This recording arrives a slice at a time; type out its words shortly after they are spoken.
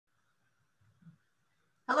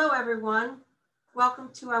Hello, everyone. Welcome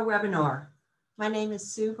to our webinar. My name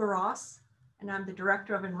is Sue Barros, and I'm the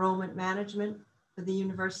Director of Enrollment Management for the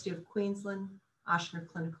University of Queensland Ochsner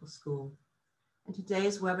Clinical School. And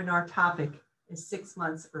today's webinar topic is 6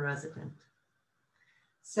 months a resident.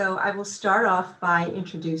 So I will start off by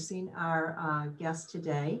introducing our guest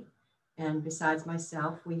today. And besides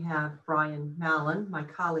myself, we have Brian Mallon, my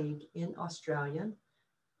colleague in Australia.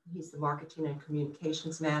 He's the Marketing and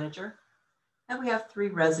Communications Manager. And we have 3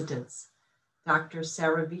 residents, Dr.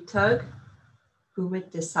 Sarah Vitug, Umit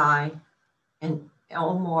Desai, and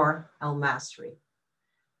Elmore El-Masri.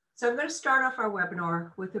 So I'm going to start off our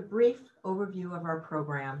webinar with a brief overview of our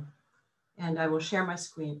program, and I will share my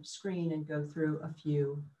screen and go through a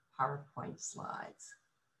few PowerPoint slides.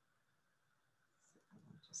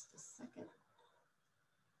 Just a second.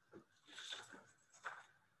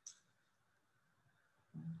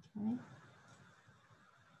 Okay.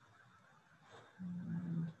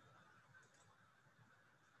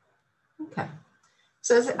 Okay,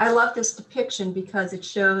 so I love this depiction because it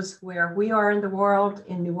shows where we are in the world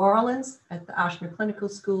in New Orleans at the Ochsner Clinical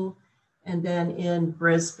School, and then in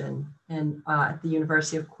Brisbane and at the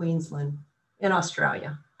University of Queensland in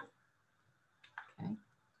Australia. Okay,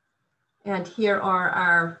 and here are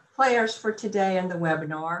our players for today in the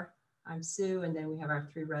webinar. I'm Sue, and then we have our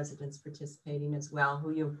 3 residents participating as well,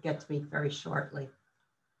 who you'll get to meet very shortly.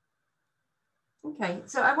 Okay,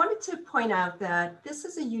 so I wanted to point out that this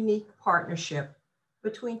is a unique partnership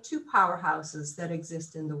between 2 powerhouses that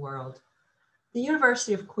exist in the world. The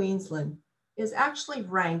University of Queensland is actually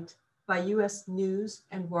ranked by US News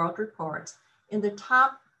and World Report in the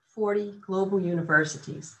top 40 global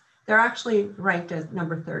universities. They're actually ranked as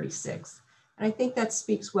number 36. And I think that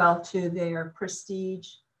speaks well to their prestige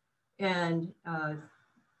and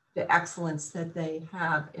the excellence that they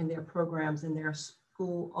have in their programs in their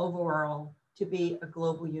school overall, to be a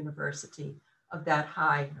global university of that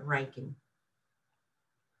high ranking.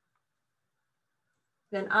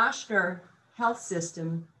 Then Ochsner Health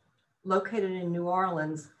System, located in New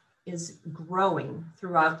Orleans, is growing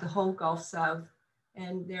throughout the whole Gulf South,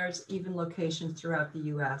 and there's even locations throughout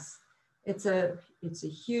the US. It's a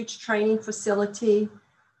huge training facility.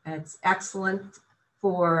 It's excellent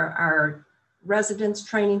for our residents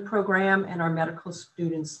training program and our medical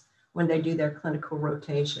students when they do their clinical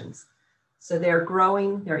rotations. So they're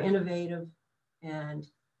growing, they're innovative, and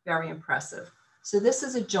very impressive. So this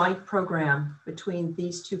is a joint program between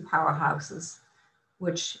these 2 powerhouses,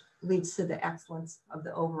 which leads to the excellence of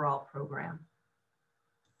the overall program.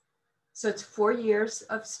 So it's 4 years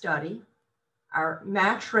of study. Our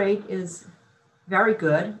match rate is very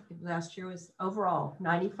good. Last year was overall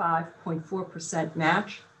 95.4%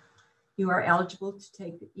 match. You are eligible to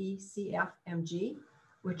take the ECFMG,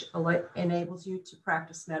 which enables you to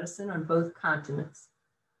practice medicine on both continents.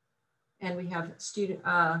 And we have student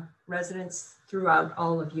residents throughout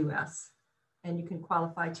all of US. And you can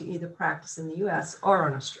qualify to either practice in the US or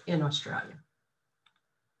in Australia.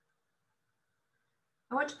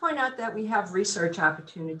 I want to point out that we have research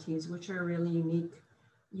opportunities, which are really unique.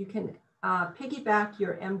 You can piggyback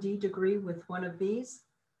your MD degree with one of these.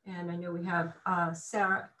 And I know we have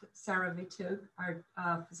Sarah Vitug, our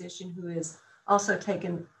physician, who is also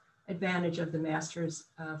taken advantage of the master's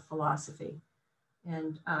philosophy.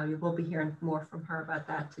 And you will be hearing more from her about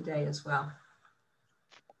that today as well.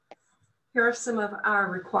 Here are some of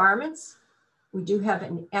our requirements. We do have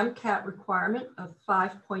an MCAT requirement of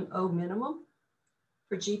 5.0 minimum.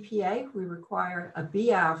 For GPA, we require a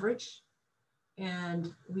B average.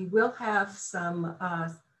 And we will have some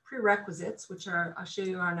prerequisites, which I'll show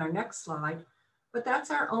you on our next slide. But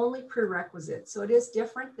that's our only prerequisite. So it is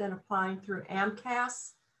different than applying through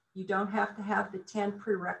AMCAS. You don't have to have the 10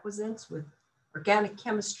 prerequisites with organic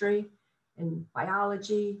chemistry and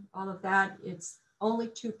biology, all of that. It's only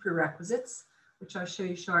 2 prerequisites, which I'll show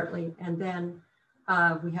you shortly. And then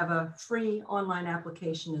we have a free online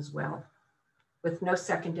application as well, with no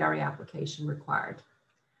secondary application required.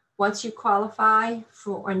 Once you qualify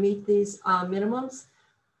for or meet these minimums,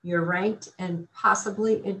 you're ranked and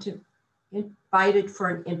possibly invited for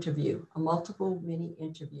an interview, a multiple mini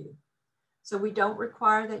interview. So we don't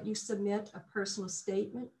require that you submit a personal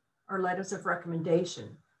statement or letters of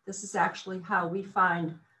recommendation. This is actually how we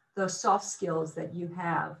find those soft skills that you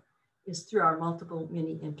have, is through our multiple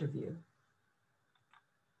mini interview.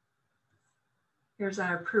 Here's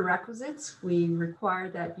our prerequisites. We require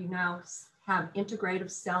that you now have integrative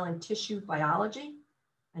cell and tissue biology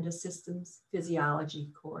and a systems physiology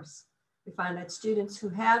course. We find that students who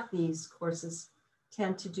have these courses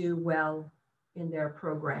tend to do well in their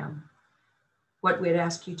program. What we'd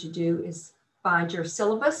ask you to do is find your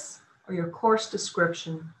syllabus or your course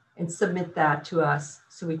description and submit that to us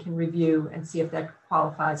so we can review and see if that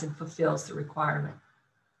qualifies and fulfills the requirement.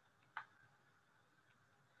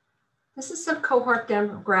 This is some cohort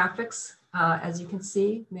demographics. As you can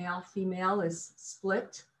see, male, female is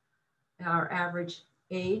split. Our average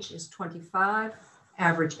age is 25,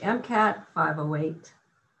 average MCAT 508.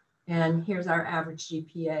 And here's our average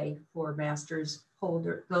GPA for master's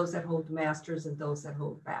holder, those that hold master's and those that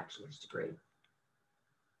hold bachelor's degree.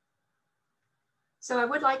 So I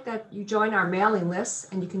would like that you join our mailing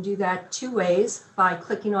list, and you can do that two ways: by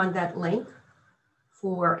clicking on that link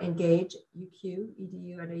for Engage UQ,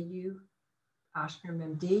 edu.au, Ochsner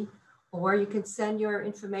MD, or you can send your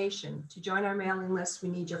information. To join our mailing list, we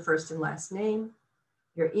need your first and last name,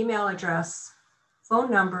 your email address,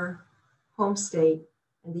 phone number, home state,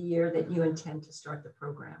 and the year that you intend to start the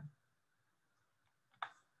program.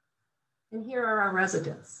 And here are our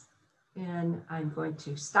residents. And I'm going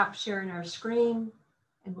to stop sharing our screen,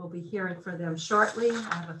 and we'll be hearing from them shortly.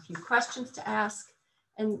 I have a few questions to ask,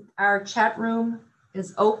 and our chat room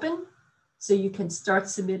is open, so you can start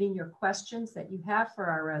submitting your questions that you have for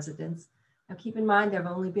our residents. Now keep in mind, they've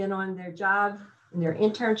only been on their job and their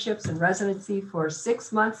internships and residency for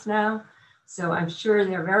 6 months now, so I'm sure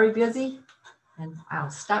they're very busy. And I'll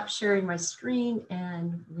stop sharing my screen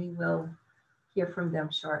and we will hear from them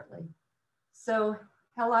shortly. So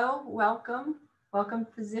hello, welcome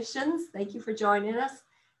physicians. Thank you for joining us.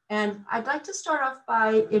 And I'd like to start off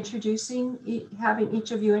by having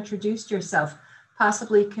each of you introduce yourself.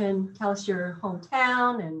 Possibly can tell us your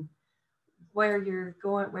hometown and where you're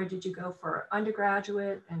going, where did you go for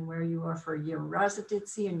undergraduate, and where you are for your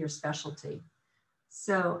residency and your specialty.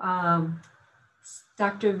 So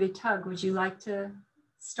Dr. Vitug, would you like to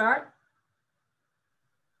start?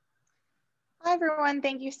 Hi, everyone.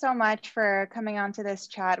 Thank you so much for coming on to this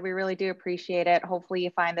chat. We really do appreciate it. Hopefully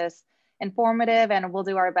you find this informative, and we'll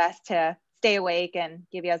do our best to stay awake and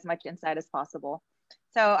give you as much insight as possible.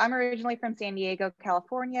 So I'm originally from San Diego,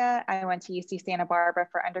 California. I went to UC Santa Barbara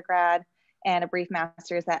for undergrad and a brief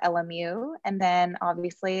master's at LMU. And then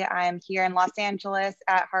obviously I'm here in Los Angeles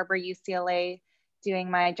at Harbor UCLA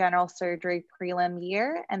doing my general surgery prelim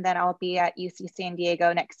year. And then I'll be at UC San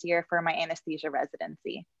Diego next year for my anesthesia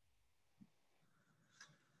residency.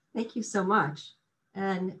 Thank you so much.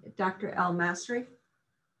 And Dr. El Masri?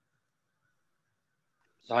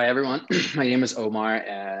 So hi, everyone. My name is Omar,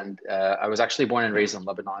 and I was actually born and raised in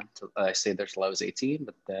Lebanon. I stayed there till I was 18,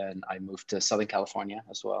 but then I moved to Southern California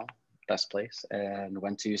as well, best place, and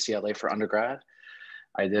went to UCLA for undergrad.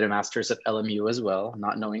 I did a master's at LMU as well,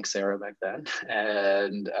 not knowing Sarah back then,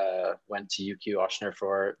 and went to UQ Ochsner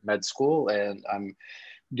for med school, and I'm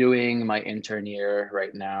doing my intern year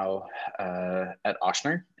right now at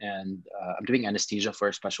Ochsner, and I'm doing anesthesia for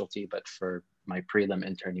a specialty, but for my prelim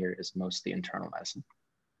intern year is mostly internal medicine.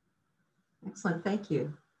 Excellent, thank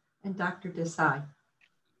you. And Dr. Desai.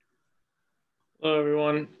 Hello,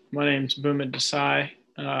 everyone. My name's Boomin Desai.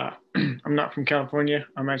 I'm not from California.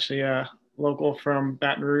 I'm actually local from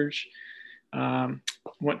Baton Rouge.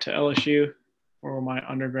 Went to LSU for my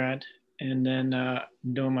undergrad, and then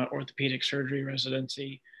doing my orthopedic surgery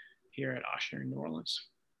residency here at Ochsner in New Orleans.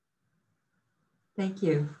 Thank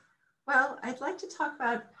you. Well, I'd like to talk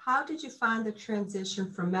about how did you find the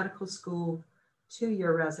transition from medical school to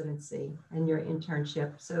your residency and your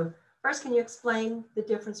internship? So first, can you explain the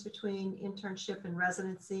difference between internship and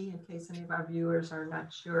residency in case any of our viewers are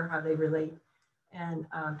not sure how they relate? And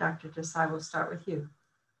Dr. Desai, we'll start with you.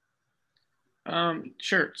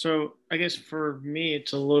 Sure. So I guess for me,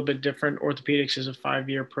 it's a little bit different. Orthopedics is a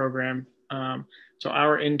 5-year program. So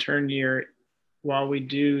our intern year, while we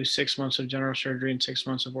do 6 months of general surgery and 6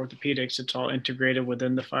 months of orthopedics, it's all integrated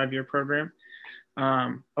within the 5-year program.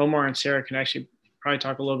 Omar and Sarah can actually probably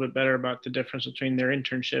talk a little bit better about the difference between their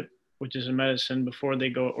internship, which is in medicine, before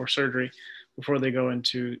they go, or surgery, before they go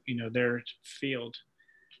into their field.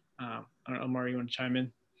 I don't know, Omar, you want to chime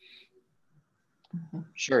in?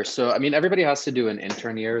 Sure. So, I mean, everybody has to do an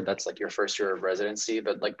intern year. That's like your first year of residency.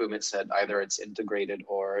 But like Boomit said, either it's integrated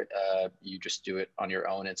or you just do it on your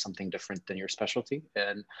own. It's something different than your specialty.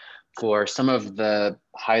 And for some of the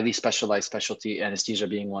highly specialized specialty, anesthesia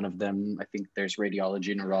being one of them, I think there's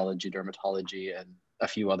radiology, neurology, dermatology, and a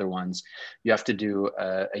few other ones, you have to do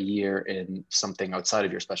a year in something outside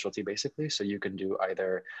of your specialty, basically. So you can do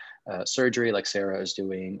either surgery like Sarah is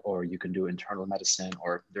doing, or you can do internal medicine,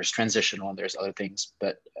 or there's transitional and there's other things.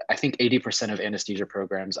 But I think 80% of anesthesia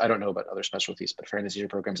programs, I don't know about other specialties, but for anesthesia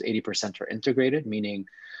programs, 80% are integrated, meaning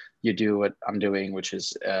you do what I'm doing, which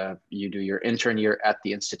is you do your intern year at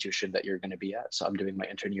the institution that you're going to be at. So I'm doing my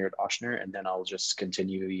intern year at Ochsner, and then I'll just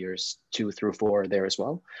continue years 2 through 4 there as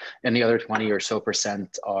well. And the other 20 or so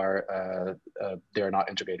percent are, they're not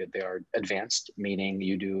integrated. They are advanced, meaning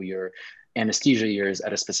you do your anesthesia years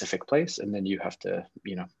at a specific place, and then you have to,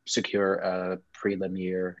 you know, secure a prelim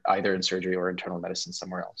year either in surgery or internal medicine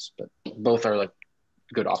somewhere else. But both are like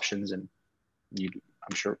good options, and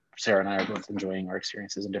I'm sure Sarah and I are both enjoying our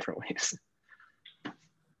experiences in different ways.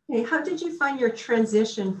 Hey, how did you find your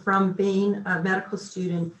transition from being a medical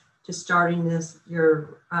student to starting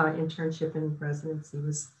your internship and residency?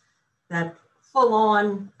 Was that full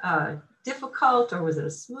on difficult, or was it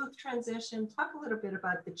a smooth transition? Talk a little bit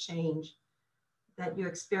about the change that you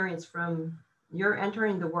experienced from you're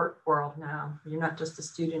entering the work world now. You're not just a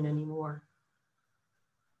student anymore.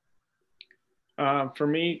 For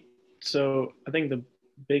me, so I think the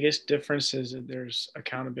biggest difference is that there's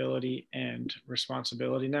accountability and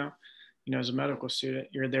responsibility now. You know, as a medical student,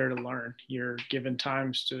 you're there to learn. You're given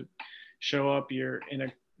times to show up. You're in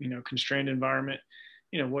a, you know, constrained environment.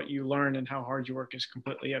 You know, what you learn and how hard you work is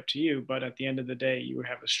completely up to you. But at the end of the day, you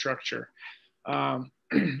have a structure.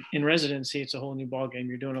 In residency, it's a whole new ballgame.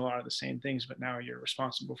 You're doing a lot of the same things, but now you're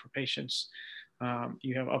responsible for patients.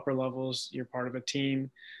 You have upper levels. You're part of a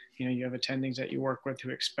team. You know, you have attendings that you work with who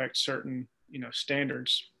expect certain, you know,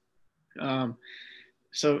 standards.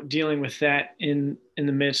 So dealing with that in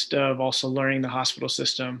the midst of also learning the hospital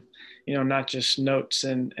system, you know, not just notes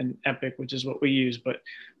and Epic, which is what we use, but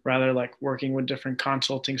rather like working with different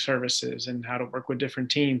consulting services and how to work with different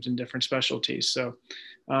teams and different specialties. So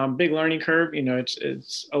big learning curve. You know,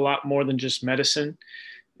 it's a lot more than just medicine,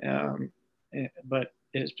 but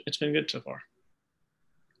it's been good so far.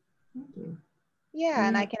 Thank you. Yeah,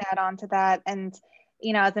 and I can add on to that. And,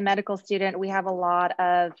 you know, as a medical student, we have a lot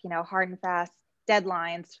of, you know, hard and fast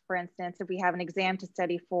deadlines. For instance, if we have an exam to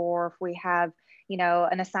study for, if we have, you know,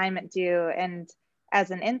 an assignment due. And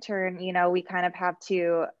as an intern, you know, we kind of have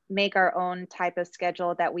to make our own type of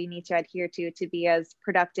schedule that we need to adhere to be as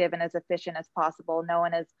productive and as efficient as possible. No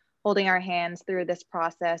one is holding our hands through this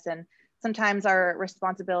process. And sometimes our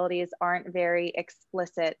responsibilities aren't very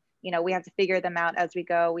explicit. You know, we have to figure them out as we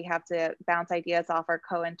go. We have to bounce ideas off our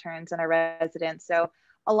co-interns and our residents. So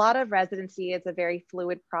a lot of residency is a very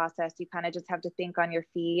fluid process. You kind of just have to think on your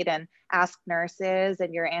feet and ask nurses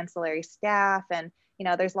and your ancillary staff. And, you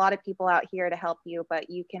know, there's a lot of people out here to help you,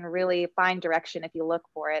 but you can really find direction if you look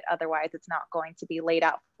for it. Otherwise, it's not going to be laid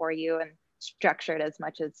out for you and structured as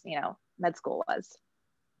much as, you know, med school was.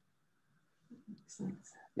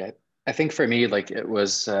 Yeah. I think for me, like it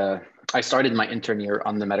was, I started my intern year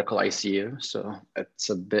on the medical ICU. So it's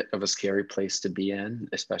a bit of a scary place to be in,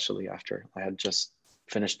 especially after I had just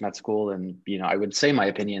finished med school. And, you know, I would say my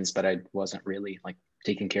opinions, but I wasn't really like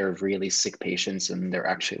taking care of really sick patients. And they're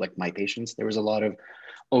actually like my patients. There was a lot of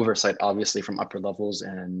oversight, obviously, from upper levels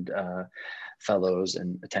and fellows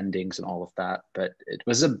and attendings and all of that. But it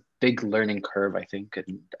was a big learning curve, I think.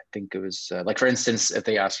 And I think it was like, for instance, if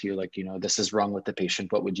they ask you like, you know, this is wrong with the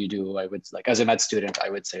patient, what would you do? I would like, as a med student, I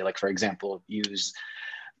would say like, for example, use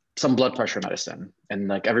some blood pressure medicine. And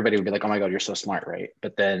like, everybody would be like, oh my God, you're so smart, right?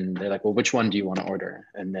 But then they're like, well, which one do you want to order?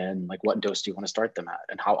 And then like, what dose do you want to start them at?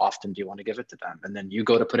 And how often do you want to give it to them? And then you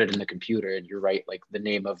go to put it in the computer and you write like the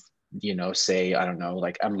name of, you know, say, I don't know,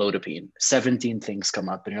 like amlodipine, 17 things come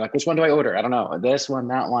up and you're like, which one do I order? I don't know, this one,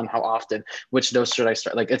 that one, how often, which dose should I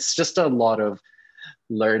start? Like, it's just a lot of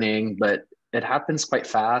learning, but it happens quite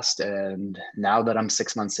fast. And now that I'm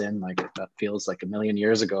 6 months in, like that feels like a million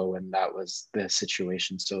years ago when that was the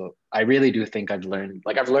situation. So I really do think I've learned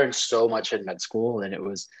so much in med school, and it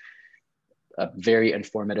was a very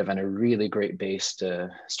informative and a really great base to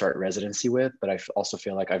start residency with. But I also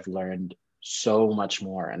feel like I've learned so much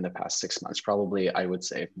more in the past 6 months, probably I would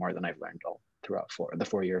say more than I've learned all throughout the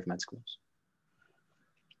 4 year of med schools.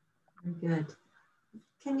 Very good.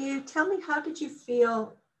 Can you tell me, how did you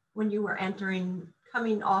feel when you were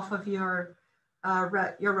coming off of your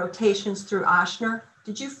rotations through Ochsner?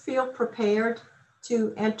 Did you feel prepared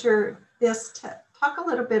to enter this? Talk a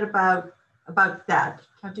little bit about that.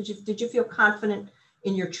 How did you feel confident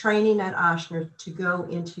in your training at Ochsner to go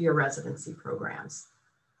into your residency programs?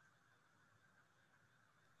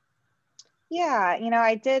 Yeah, you know,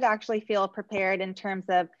 I did actually feel prepared in terms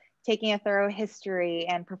of taking a thorough history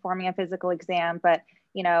and performing a physical exam. But,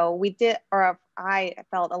 you know, we did, or I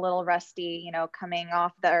felt a little rusty, you know, coming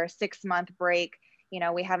off our 6-month break. You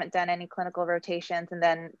know, we haven't done any clinical rotations, and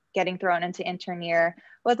then getting thrown into intern year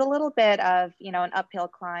was a little bit of, you know, an uphill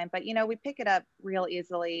climb, but, you know, we pick it up real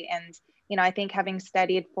easily. And, you know, I think having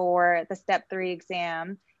studied for the step 3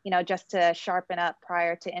 exam, you know, just to sharpen up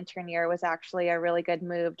prior to intern year was actually a really good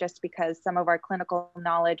move, just because some of our clinical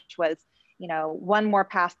knowledge was, you know, one more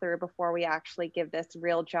pass through before we actually give this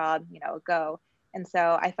real job, you know, a go. And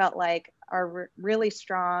so I felt like our really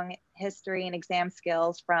strong history and exam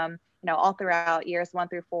skills from, you know, all throughout years 1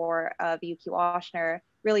 through 4 of UQ Ochsner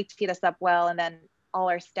really teed us up well. And then all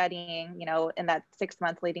our studying, you know, in that 6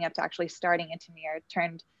 months leading up to actually starting intern year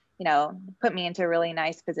turned, you know, put me into a really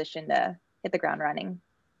nice position to hit the ground running.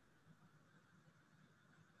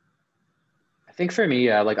 I think for me,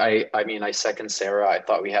 yeah, like I mean, I second Sarah. I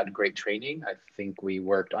thought we had great training. I think we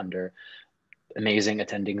worked under amazing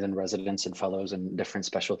attendings and residents and fellows in different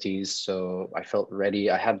specialties. So I felt ready.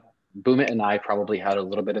 Boomit and I probably had a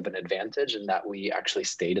little bit of an advantage in that we actually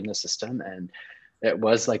stayed in the system, and it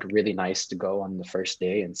was like really nice to go on the first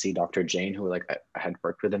day and see Dr. Jane, who like I had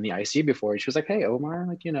worked with in the IC before. She was like, "Hey, Omar,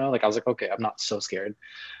 like, you know," like I was like, "Okay, I'm not so scared."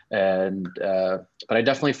 And but I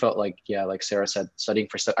definitely felt like, yeah, like Sarah said, I studied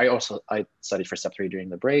for step 3 during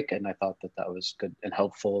the break, and I thought that was good and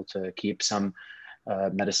helpful to keep some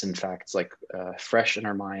medicine facts like fresh in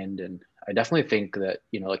our mind. And I definitely think that,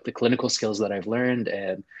 you know, like the clinical skills that I've learned,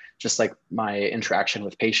 and just like my interaction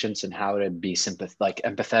with patients and how to be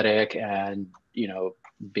empathetic, and, you know,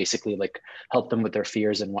 basically like help them with their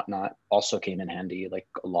fears and whatnot, also came in handy like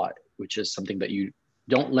a lot, which is something that you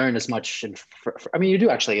don't learn as much I mean, you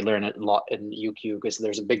do actually learn it a lot in UQ, because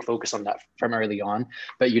there's a big focus on that from early on,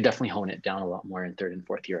 but you definitely hone it down a lot more in 3rd and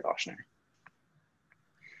 4th year at Ochsner.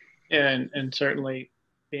 Yeah, and certainly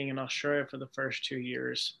being in Australia for the first 2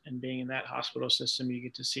 years and being in that hospital system, you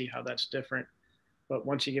get to see how that's different. But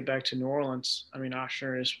once you get back to New Orleans, I mean,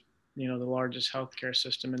 Ochsner is, you know, the largest healthcare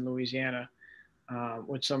system in Louisiana,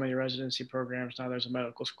 with so many residency programs. Now there's a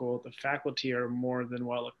medical school. The faculty are more than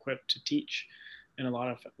well equipped to teach, and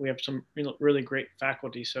we have some, you know, really great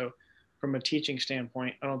faculty. So from a teaching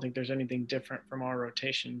standpoint, I don't think there's anything different from our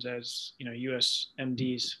rotations as, you know, US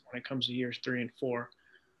MDs when it comes to years 3 and 4.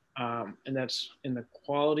 And that's in the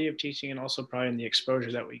quality of teaching, and also probably in the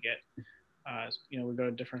exposure that we get. You know, we go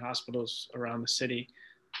to different hospitals around the city,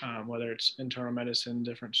 whether it's internal medicine,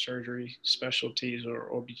 different surgery specialties,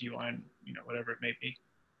 or OBGYN, you know, whatever it may be.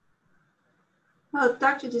 Well,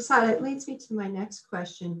 Dr. Desai, it leads me to my next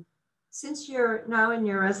question. Since you're now in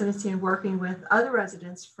your residency and working with other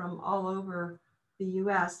residents from all over the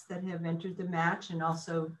US that have entered the match and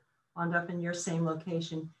also wound up in your same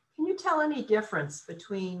location, can you tell any difference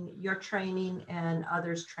between your training and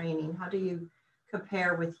others' training? How do you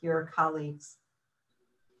compare with your colleagues?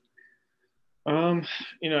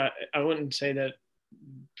 You know, I wouldn't say that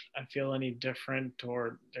I feel any different,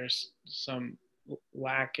 or there's some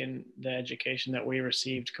lack in the education that we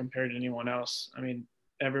received compared to anyone else. I mean,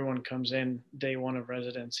 everyone comes in day 1 of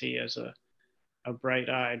residency as a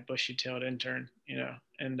bright-eyed, bushy-tailed intern, you know,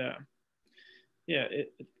 and yeah,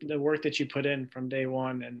 the work that you put in from day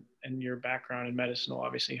 1 and your background in medicine will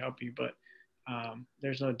obviously help you, but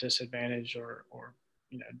there's no disadvantage or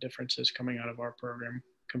you know, differences coming out of our program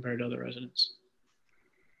compared to other residents.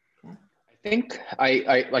 I think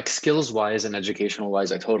I like skills wise and educational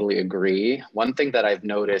wise, I totally agree. One thing that I've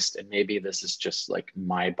noticed, and maybe this is just like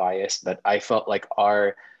my bias, but I felt like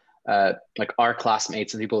our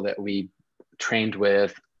classmates and people that we trained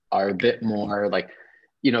with are a bit more like,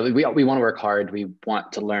 you know, we want to work hard, we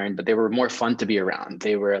want to learn, but they were more fun to be around.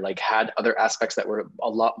 They were like, had other aspects that were a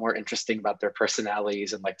lot more interesting about their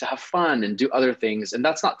personalities, and like to have fun and do other things. And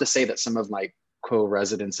that's not to say that some of my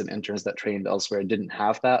co-residents and interns that trained elsewhere didn't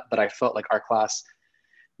have that, but I felt like our class,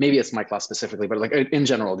 maybe it's my class specifically, but like in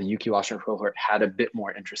general, the UQ Ochsner cohort had a bit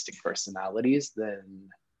more interesting personalities than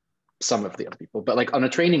some of the other people. But like on a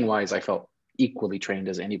training wise, I felt equally trained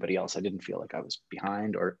as anybody else. I didn't feel like I was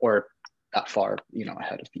behind or that far, you know,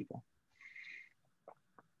 ahead of people.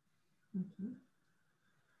 Mm-hmm.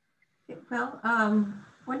 Okay, well,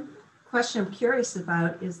 one question I'm curious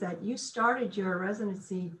about is that you started your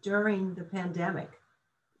residency during the pandemic.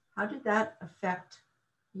 How did that affect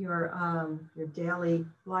your daily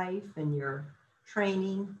life and your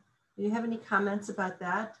training? Do you have any comments about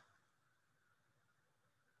that?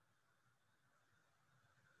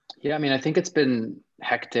 Yeah, I mean, I think it's been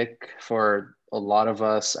hectic for a lot of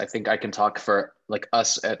us. I think I can talk for like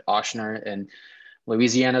us at Ochsner, and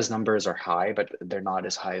Louisiana's numbers are high, but they're not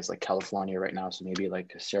as high as like California right now. So maybe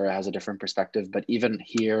like Sarah has a different perspective. But even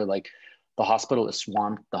here, like the hospital is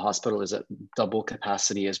swamped. The hospital is at double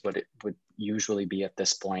capacity is what it would usually be at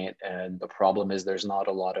this point. And the problem is there's not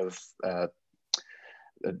a lot of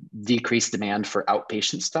decreased demand for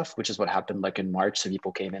outpatient stuff, which is what happened like in March. So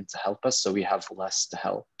people came in to help us. So we have less to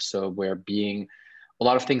help. So a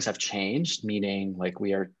lot of things have changed, meaning like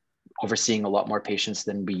we are overseeing a lot more patients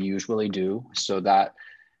than we usually do. So that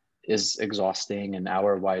is exhausting, and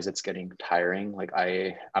hour-wise, it's getting tiring. Like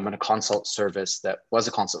I'm in a consult service that was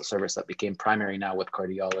a consult service that became primary now with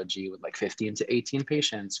cardiology with like 15 to 18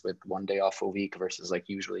 patients with 1 day off a week versus like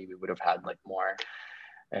usually we would have had like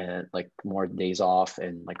more days off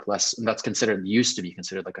and like less. And that's used to be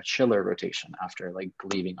considered like a chiller rotation after like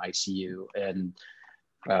leaving ICU. And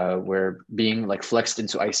we're being like flexed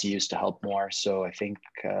into ICUs to help more. So I think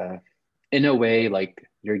in a way, like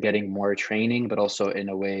you're getting more training, but also in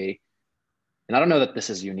a way, and I don't know that this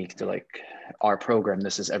is unique to like our program.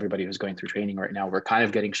 This is everybody who's going through training right now. We're kind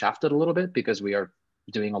of getting shafted a little bit because we are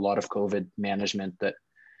doing a lot of COVID management that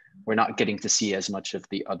we're not getting to see as much of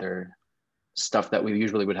the other stuff that we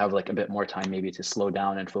usually would have like a bit more time maybe to slow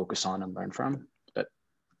down and focus on and learn from. But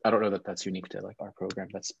I don't know that that's unique to like our program.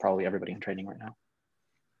 That's probably everybody in training right now.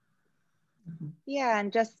 Yeah,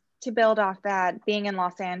 and just to build off that, being in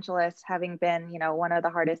Los Angeles, having been, one of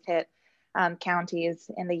the hardest hit counties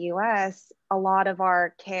in the US, a lot of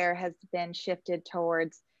our care has been shifted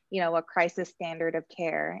towards, a crisis standard of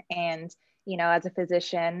care. And, as a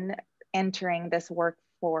physician entering this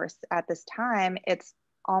workforce at this time, it's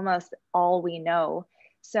almost all we know.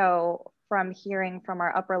 So from hearing from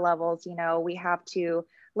our upper levels, we have to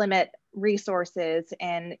limit resources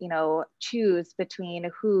and, choose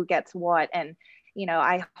between who gets what. And,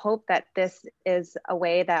 I hope that this is a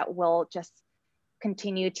way that we'll just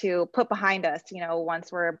continue to put behind us,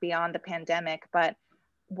 once we're beyond the pandemic. But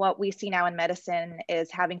what we see now in medicine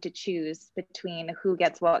is having to choose between who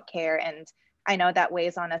gets what care. And I know that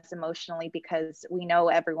weighs on us emotionally because we know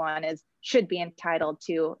everyone should be entitled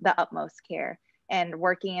to the utmost care. And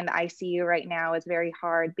working in the ICU right now is very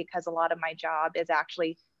hard because a lot of my job is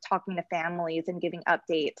actually talking to families and giving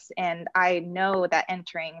updates. And I know that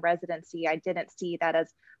entering residency, I didn't see that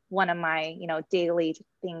as one of my, daily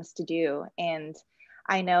things to do. And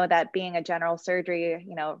I know that being a general surgery,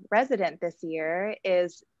 resident this year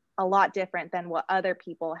is a lot different than what other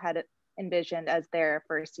people had envisioned as their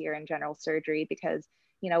first year in general surgery, because,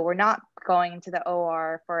 we're not going to the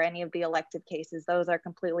OR for any of the elective cases. Those are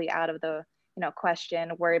completely out of the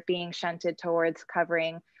question. We're being shunted towards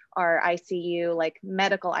covering our ICU, like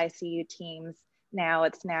medical ICU teams. Now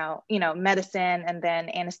it's medicine, and then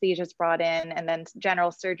anesthesia is brought in, and then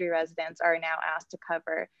general surgery residents are now asked to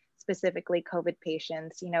cover specifically COVID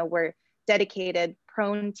patients. We're dedicated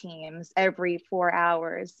prone teams every 4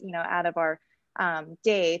 hours, out of our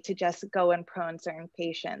day to just go and prone certain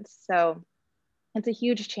patients. So it's a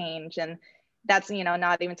huge change. And that's,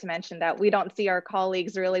 not even to mention that we don't see our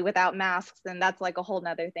colleagues really without masks, and that's like a whole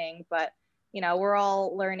nother thing. But, we're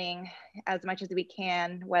all learning as much as we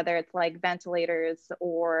can, whether it's like ventilators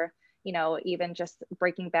or, even just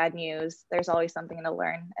breaking bad news. There's always something to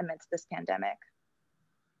learn amidst this pandemic.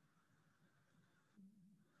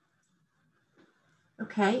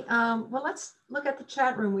 Okay, well, let's look at the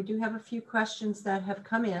chat room. We do have a few questions that have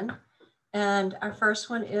come in. And our first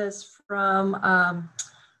one is from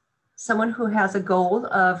someone who has a goal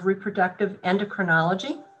of reproductive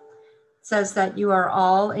endocrinology. It says that you are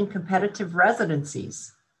all in competitive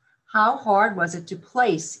residencies. How hard was it to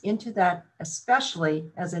place into that,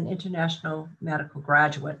 especially as an international medical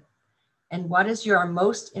graduate? And what is your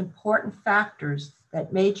most important factors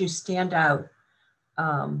that made you stand out,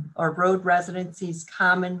 or road residencies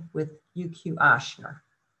common with UQ Ochsner?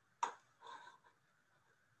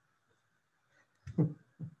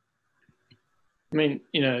 I mean,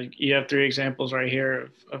 you have 3 examples right here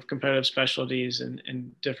of competitive specialties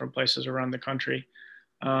in different places around the country.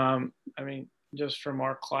 I mean, just from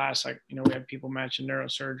our class, we have people matching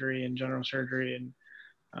neurosurgery and general surgery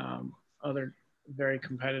and other very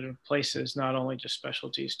competitive places, not only just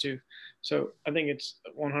specialties too. So I think it's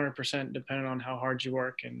 100% dependent on how hard you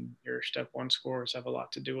work, and your step 1 scores have a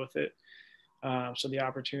lot to do with it. So the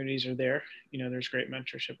opportunities are there. There's great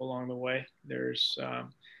mentorship along the way. There's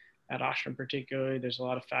at Ochsner particularly, there's a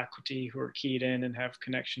lot of faculty who are keyed in and have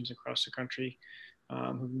connections across the country,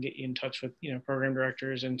 who can get you in touch with, program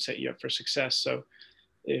directors and set you up for success. So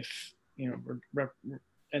if,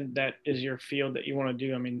 and that is your field that you want to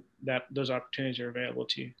do, I mean, those opportunities are available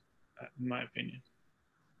to you, in my opinion.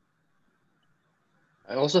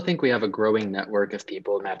 I also think we have a growing network of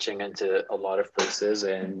people matching into a lot of places,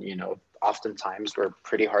 and oftentimes we're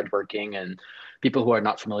pretty hardworking, and people who are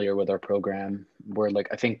not familiar with our program, we're like,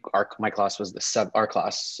 I think my class was our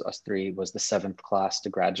class, us three, was the 7th class to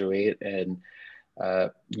graduate, and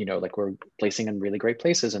like we're placing in really great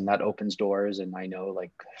places, and that opens doors. And I know,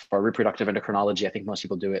 like, for reproductive endocrinology, I think most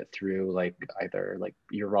people do it through like either like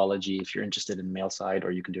urology if you're interested in the male side,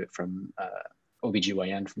 or you can do it from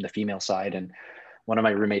OBGYN from the female side. And one of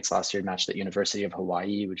my roommates last year matched at University of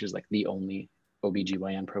Hawaii, which is like the only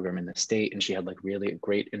OBGYN program in the state, and she had like really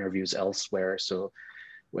great interviews elsewhere. So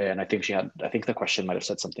I think the question might have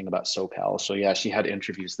said something about SoCal. So yeah, she had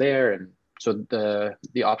interviews there, and so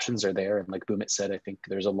the options are there. And like Boomit said, I think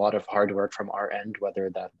there's a lot of hard work from our end,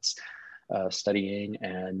 whether that's studying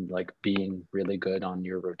and like being really good on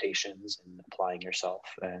your rotations and applying yourself.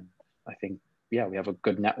 And I think, yeah, we have a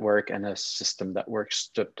good network and a system that works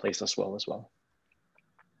to place us well as well.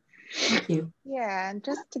 Thank you. Yeah, and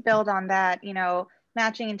just to build on that,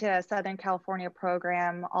 matching into a Southern California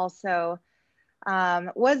program also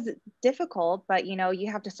was difficult, but you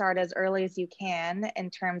have to start as early as you can in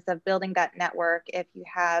terms of building that network. If you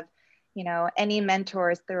have, any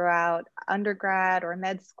mentors throughout undergrad or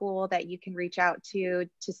med school that you can reach out to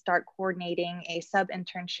start coordinating a sub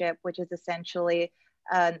internship, which is essentially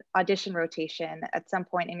an audition rotation at some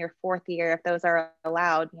point in your 4th year, if those are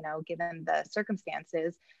allowed, given the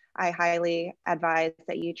circumstances. I highly advise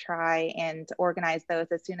that you try and organize those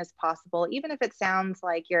as soon as possible, even if it sounds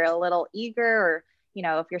like you're a little eager, or,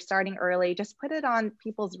 if you're starting early, just put it on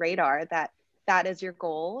people's radar that that is your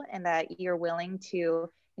goal, and that you're willing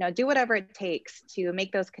to, do whatever it takes to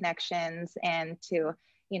make those connections, and to,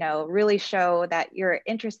 really show that you're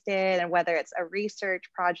interested, and whether it's a research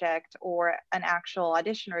project or an actual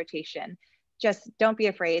audition rotation. Just don't be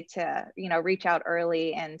afraid to, reach out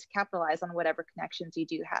early and capitalize on whatever connections you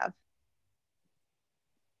do have.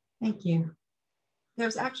 Thank you.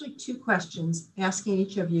 There's actually 2 questions asking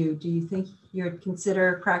each of you. Do you think you'd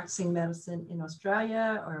consider practicing medicine in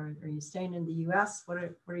Australia, or are you staying in the US? What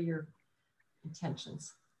are your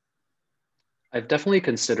intentions? I've definitely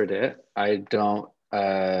considered it. I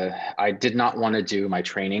did not want to do my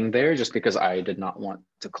training there just because I did not want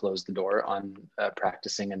to close the door on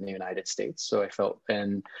practicing in the United States. So I felt,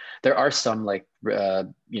 and there are some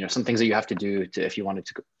some things that you have to do if you wanted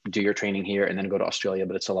to do your training here and then go to Australia,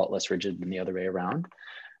 but it's a lot less rigid than the other way around.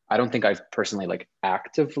 I don't think I've personally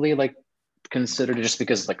actively considered it, just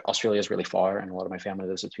because Australia is really far and a lot of my family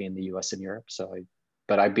lives between the US and Europe.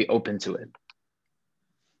 But I'd be open to it.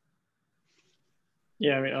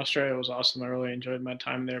 Yeah, I mean, Australia was awesome. I really enjoyed my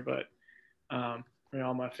time there, but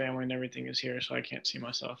all my family and everything is here, so I can't see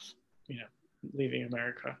myself, leaving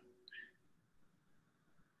America.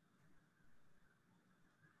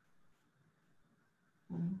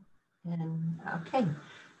 And okay,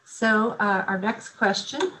 so our next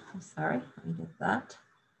question, I'm sorry, let me get that,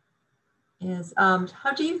 is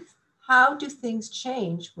how do things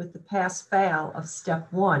change with the pass-fail of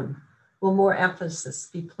step 1? Will more emphasis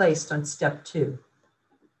be placed on step 2?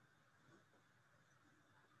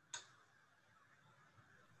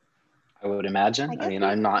 I would imagine. I mean,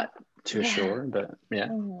 I'm not too sure, but yeah,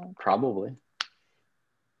 probably.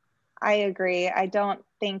 I agree. I don't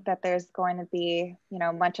think that there's going to be,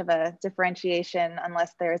 much of a differentiation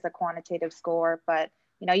unless there's a quantitative score, but,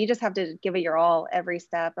 you just have to give it your all every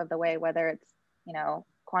step of the way, whether it's,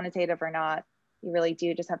 quantitative or not. You really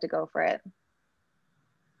do just have to go for it.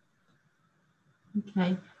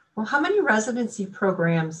 Okay. Well, how many residency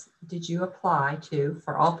programs did you apply to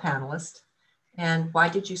for all panelists? And why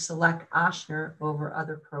did you select Ochsner over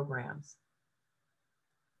other programs?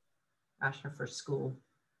 Ochsner for school.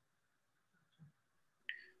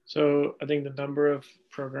 So I think the number of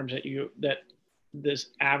programs that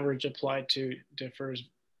this average applied to differs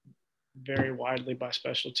very widely by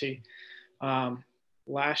specialty.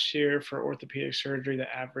 Last year for orthopedic surgery,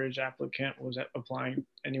 the average applicant was applying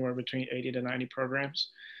anywhere between 80 to 90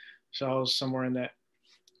 programs. So I was somewhere in that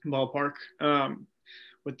ballpark.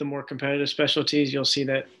 With the more competitive specialties, you'll see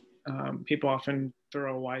that people often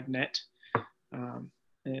throw a wide net.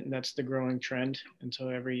 And that's the growing trend. And so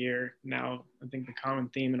every year now, I think the common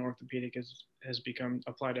theme in orthopedic has become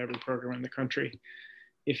apply to every program in the country,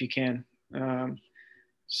 if you can.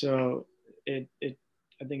 So I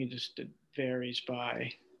think it varies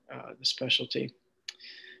by the specialty.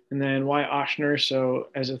 And then why Ochsner? So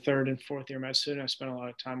as a 3rd and 4th year med student, I spent a lot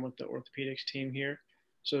of time with the orthopedics team here.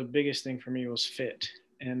 So the biggest thing for me was fit.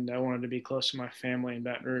 And I wanted to be close to my family in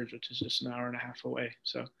Baton Rouge, which is just an hour and a half away.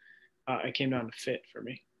 So it came down to fit for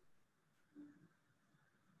me.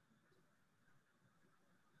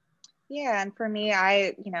 Yeah, and for me,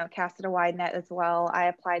 I, casted a wide net as well. I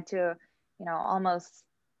applied to, almost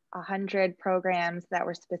 100 programs that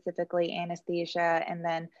were specifically anesthesia. And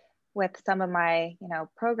then with some of my,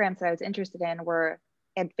 programs that I was interested in were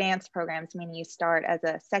advanced programs, meaning you start as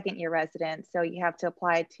a second year resident. So you have to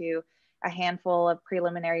apply to a handful of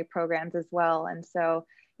preliminary programs as well. And so,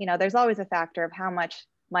 there's always a factor of how much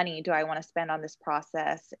money do I want to spend on this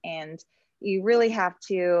process. And you really have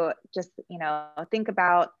to just, think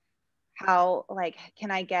about how, like,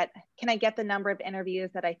 can I get the number of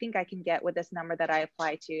interviews that I think I can get with this number that I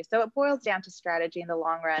apply to. So it boils down to strategy in the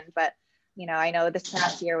long run. But I know this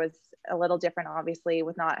past year was a little different, obviously,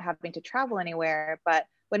 with not having to travel anywhere. But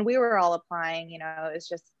when we were all applying, it's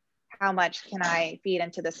just how much can I feed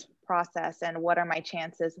into this process and what are my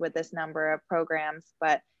chances with this number of programs.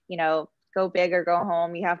 But go big or go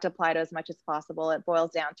home, you have to apply to as much as possible. It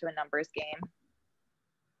boils down to a numbers game.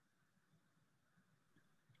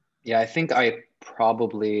 Yeah, I think I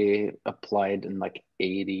probably applied in like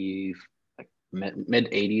 80, like mid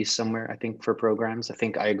 80s somewhere, I think, for programs. I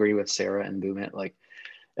think I agree with Sarah and Boomit. Like,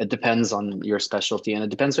 it depends on your specialty and it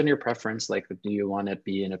depends on your preference. Like, do you want to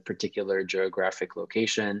be in a particular geographic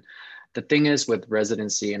location? The thing is with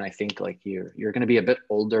residency, and I think like you're going to be a bit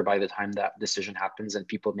older by the time that decision happens, and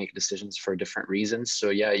people make decisions for different reasons. So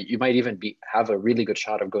yeah, you might even have a really good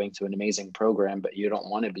shot of going to an amazing program, but you don't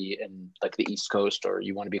want to be in like the East Coast, or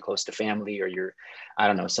you want to be close to family, or you're, I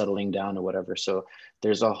don't know, settling down or whatever. So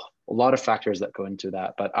there's a lot of factors that go into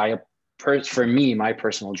that. But for me, my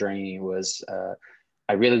personal journey was,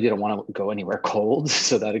 I really didn't want to go anywhere cold.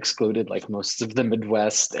 So that excluded like most of the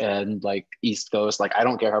Midwest and like East Coast. Like, I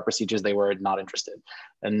don't care how prestigious they were, not interested.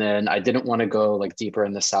 And then I didn't want to go like deeper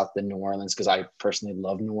in the South than New Orleans, because I personally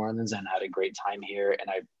love New Orleans and had a great time here.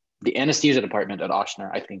 And the anesthesia department at Ochsner,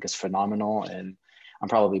 I think, is phenomenal. And I'm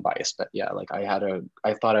probably biased, but yeah, like I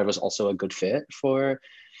thought I was also a good fit for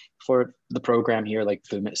the program here, like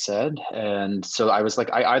Boomit said. And so I was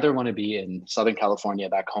like, I either want to be in Southern California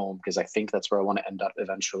back home, because I think that's where I want to end up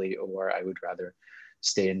eventually, or I would rather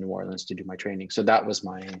stay in New Orleans to do my training. So that was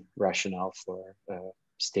my rationale for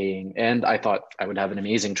staying. And I thought I would have an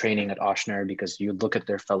amazing training at Ochsner, because you look at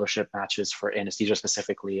their fellowship matches for anesthesia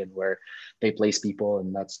specifically and where they place people.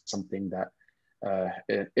 And that's something that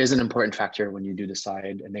it is an important factor when you do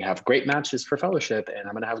decide. And they have great matches for fellowship, and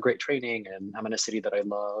I'm going to have great training, and I'm in a city that I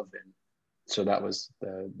love. And so that was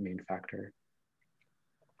the main factor.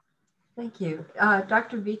 Thank you.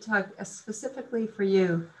 Dr. Vitag, specifically for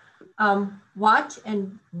you, what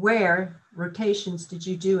and where rotations did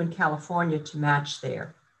you do in California to match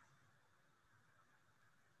there?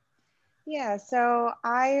 Yeah, so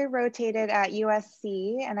I rotated at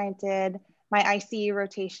USC, and I did my ICU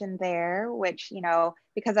rotation there, which,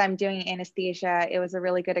 because I'm doing anesthesia, it was a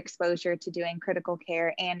really good exposure to doing critical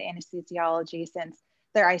care and anesthesiology, since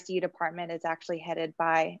their ICU department is actually headed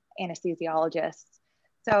by anesthesiologists.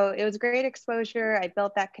 So it was great exposure. I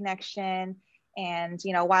built that connection. And,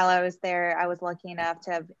 while I was there, I was lucky enough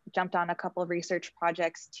to have jumped on a couple of research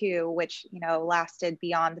projects too, which, lasted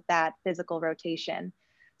beyond that physical rotation.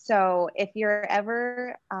 So if you're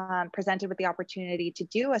ever presented with the opportunity to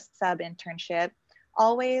do a sub internship,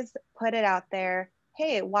 always put it out there.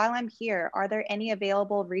 Hey, while I'm here, are there any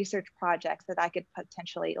available research projects that I could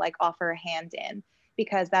potentially like offer a hand in?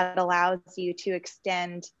 Because that allows you to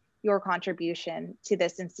extend your contribution to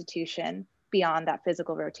this institution beyond that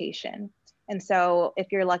physical rotation. And so if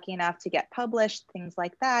you're lucky enough to get published, things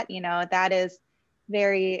like that, that is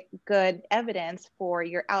very good evidence for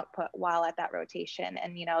your output while at that rotation.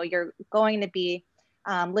 And, you're going to be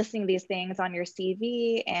listing these things on your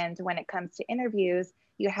CV. And when it comes to interviews,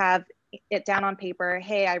 you have it down on paper.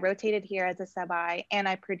 Hey, I rotated here as a sub-I and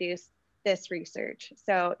I produced this research.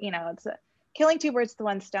 So, it's killing two birds with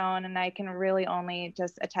one stone. And I can really only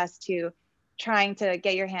just attest to trying to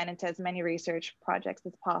get your hand into as many research projects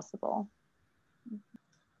as possible.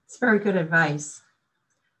 It's very good advice.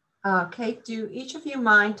 Kate, do each of you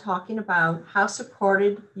mind talking about how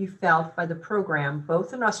supported you felt by the program,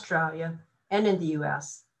 both in Australia and in the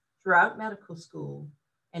US, throughout medical school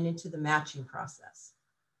and into the matching process?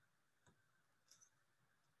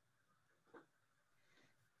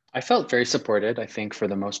 I felt very supported, I think, for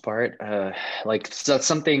the most part. So that's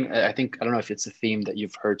something, I think, I don't know if it's a theme that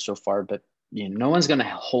you've heard so far, but no one's going to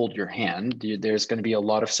hold your hand. There's going to be a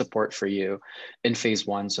lot of support for you in phase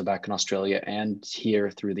one, so back in Australia, and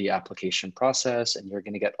here through the application process, and you're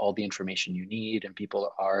going to get all the information you need, and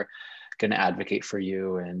people are going to advocate for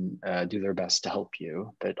you and do their best to help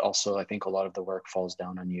you. But also, I think a lot of the work falls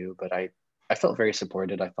down on you. But I felt very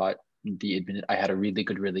supported. I thought I had a really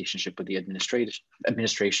good relationship with the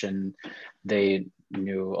administration. They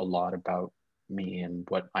knew a lot about me and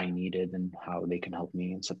what I needed and how they can help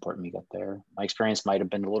me and support me get there. My experience might have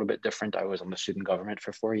been a little bit different. I was on the student government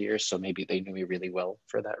for 4 years, so maybe they knew me really well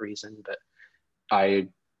for that reason. But I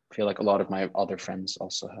feel like a lot of my other friends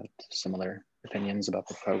also had similar opinions about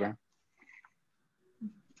the program.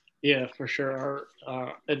 Yeah, for sure.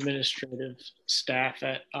 Our administrative staff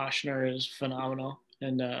at Ochsner is phenomenal,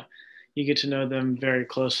 and you get to know them very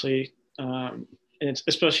closely. And it's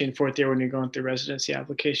especially in fourth year when you're going through residency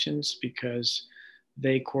applications, because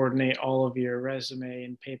they coordinate all of your resume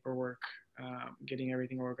and paperwork, getting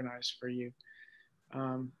everything organized for you.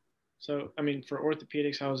 Um, so, I mean, for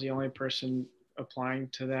orthopedics, I was the only person applying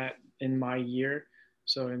to that in my year.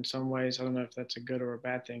 So, in some ways, I don't know if that's a good or a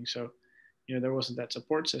bad thing. So, there wasn't that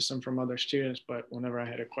support system from other students, but whenever I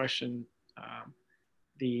had a question,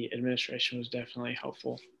 the administration was definitely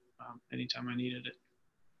helpful anytime I needed it.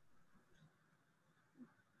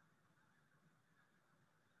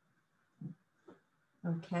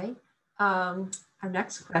 Okay. Our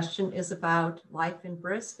next question is about life in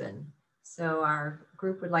Brisbane. So our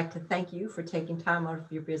group would like to thank you for taking time out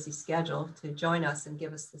of your busy schedule to join us and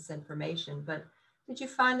give us this information. But did you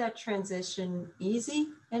find that transition easy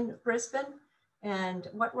in Brisbane? And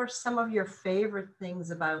what were some of your favorite things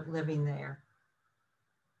about living there?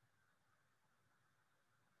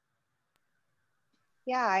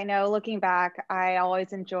 Yeah, I know looking back, I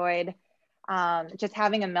always enjoyed just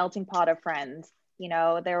having a melting pot of friends.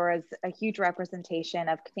 There was a huge representation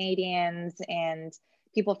of Canadians and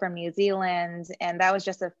people from New Zealand, and that was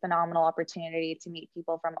just a phenomenal opportunity to meet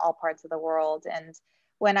people from all parts of the world. And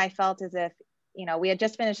when I felt as if, we had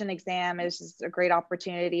just finished an exam, it was just a great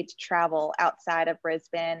opportunity to travel outside of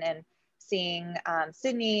Brisbane and seeing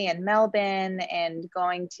Sydney and Melbourne and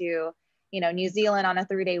going to, New Zealand on a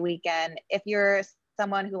 3-day weekend. If you're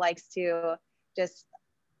someone who likes to just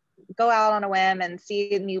go out on a whim and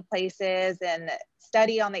see new places and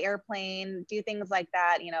study on the airplane, do things like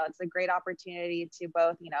that, it's a great opportunity to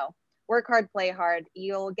both, work hard, play hard.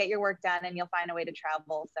 You'll get your work done and you'll find a way to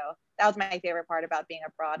travel. So that was my favorite part about being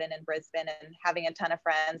abroad and in Brisbane, and having a ton of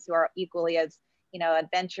friends who are equally as,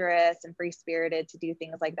 adventurous and free-spirited to do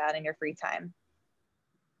things like that in your free time.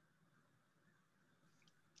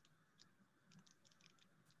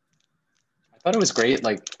 I thought it was great.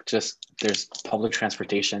 Like, just there's public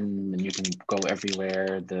transportation and you can go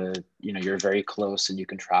everywhere. You're very close and you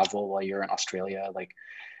can travel while you're in Australia. Like,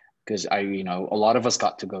 because a lot of us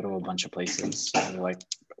got to go to a bunch of places. Like,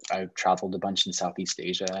 I traveled a bunch in Southeast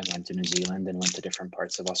Asia and went to New Zealand and went to different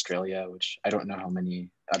parts of Australia, which I don't know how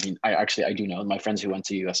many. I mean, I do know my friends who went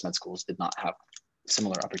to US med schools did not have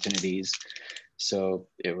similar opportunities. So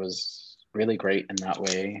it was really great in that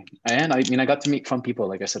way. And I mean, I got to meet fun people.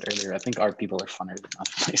 Like I said earlier, I think our people are funner than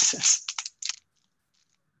other places.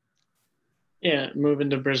 Yeah, moving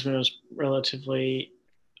to Brisbane was relatively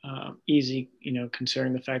easy,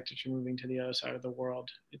 considering the fact that you're moving to the other side of the world.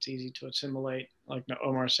 It's easy to assimilate. Like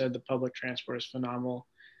Omar said, the public transport is phenomenal.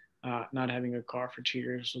 Not having a car for 2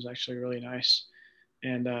 years was actually really nice.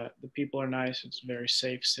 And the people are nice. It's a very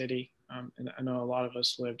safe city. And I know a lot of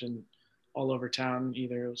us lived in all over town,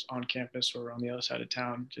 either it was on campus or on the other side of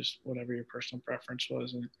town, just whatever your personal preference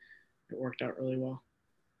was. And it worked out really well.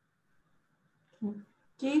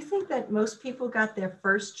 Do you think that most people got their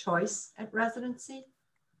first choice at residency?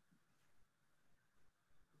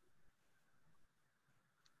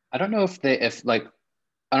 I don't know I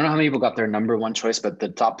don't know how many people got their number one choice, but the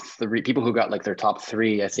top 3 people who got like their top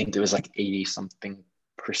 3, I think it was like 80 something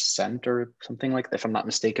 % or something like that, if I'm not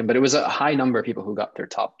mistaken. But it was a high number of people who got their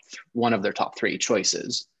one of their top 3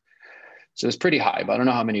 choices. So it was pretty high, but I don't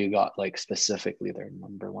know how many got like specifically their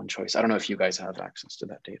number one choice. I don't know if you guys have access to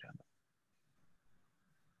that data.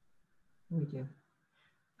 We do.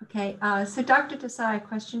 Okay, so Dr. Desai, a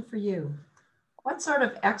question for you. What sort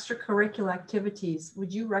of extracurricular activities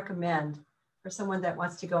would you recommend for someone that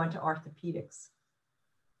wants to go into orthopedics?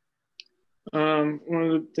 One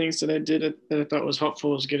of the things that I did that I thought was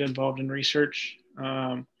helpful was get involved in research.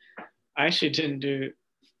 I actually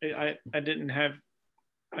I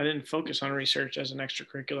didn't focus on research as an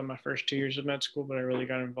extracurricular my first 2 years of med school, but I really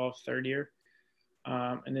got involved third year.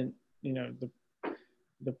 And then,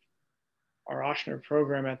 our Ochsner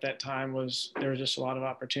program at that time there was just a lot of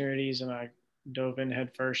opportunities, and I dove in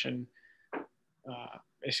head first and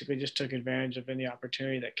basically just took advantage of any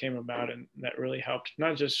opportunity that came about, and that really helped,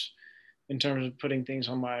 not just in terms of putting things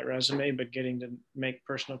on my resume, but getting to make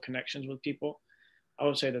personal connections with people. I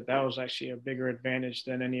would say that was actually a bigger advantage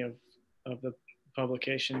than any of the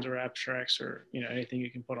publications or abstracts or anything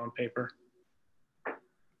you can put on paper.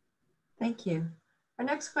 Thank you. Our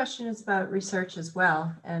next question is about research as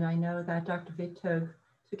well. And I know that Dr. Vitug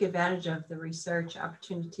took advantage of the research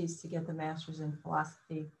opportunities to get the master's in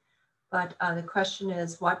philosophy. But the question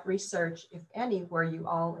is, what research, if any, were you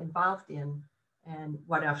all involved in, and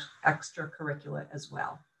what extracurricular as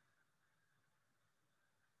well?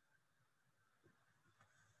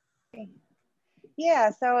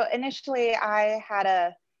 Yeah, so initially I had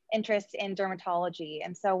a interest in dermatology.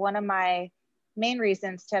 And so one of my main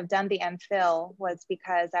reasons to have done the MPhil was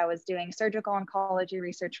because I was doing surgical oncology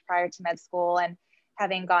research prior to med school, and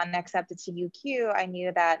having gotten accepted to UQ, I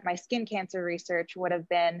knew that my skin cancer research would have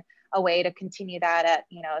been a way to continue that at,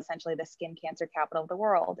 essentially the skin cancer capital of the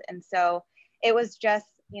world. And so it was just,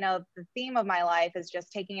 the theme of my life is just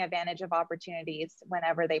taking advantage of opportunities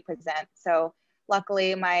whenever they present. So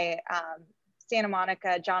luckily my Santa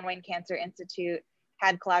Monica John Wayne Cancer Institute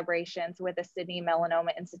had collaborations with the Sydney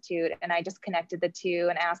Melanoma Institute, and I just connected the two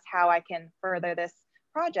and asked how I can further this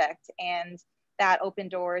project. And that opened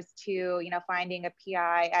doors to, finding a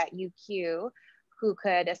PI at UQ who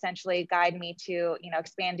could essentially guide me to,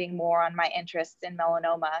 expanding more on my interests in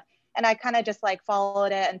melanoma. And I kind of just like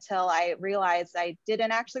followed it until I realized I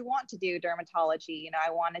didn't actually want to do dermatology. I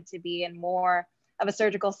wanted to be in more of a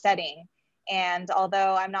surgical setting. And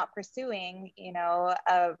although I'm not pursuing,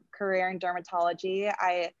 a career in dermatology,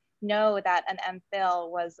 I know that an MPhil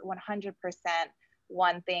was 100%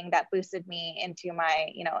 one thing that boosted me into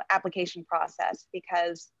my, application process,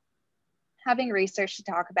 because having research to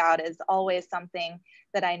talk about is always something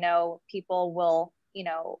that I know people will,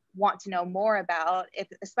 want to know more about,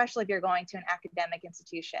 especially if you're going to an academic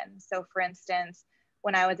institution. So for instance,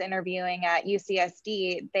 when I was interviewing at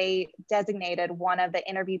UCSD, they designated one of the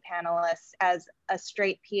interview panelists as a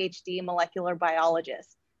straight PhD molecular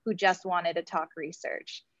biologist who just wanted to talk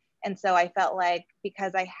research. And so I felt like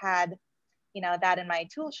because I had, that in my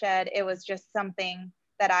tool shed, it was just something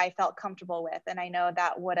that I felt comfortable with. And I know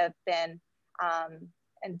that would have been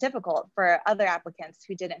difficult for other applicants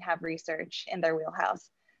who didn't have research in their wheelhouse.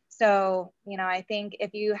 So, I think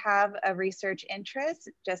if you have a research interest,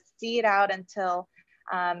 just see it out until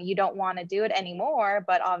you don't want to do it anymore,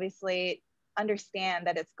 but obviously understand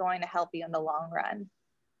that it's going to help you in the long run.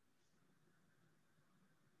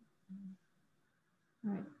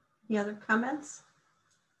 All right. Any other comments?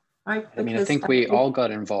 All right. I mean, I think we all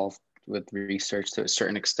got involved with research to a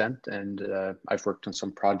certain extent, and I've worked on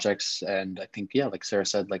some projects, and I think, yeah, like Sarah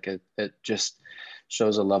said, like it just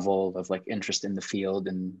shows a level of like interest in the field,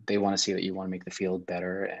 and they want to see that you want to make the field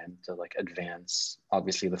better and to like advance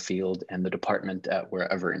obviously the field and the department at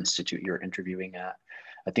wherever institute you're interviewing at.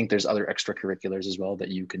 I think there's other extracurriculars as well that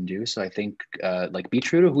you can do. So I think like be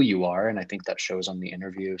true to who you are, and I think that shows on the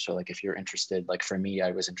interview. So like if you're interested, like for me,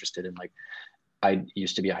 I was interested in like, I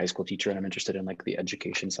used to be a high school teacher, and I'm interested in like the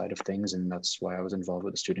education side of things. And that's why I was involved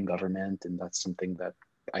with the student government. And that's something that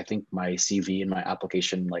I think my CV and my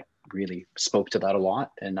application like really spoke to that a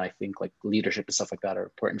lot. And I think like leadership and stuff like that are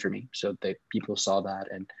important for me. So people saw that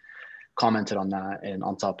and commented on that. And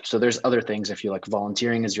on top, so there's other things, if you like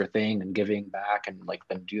volunteering is your thing and giving back, and like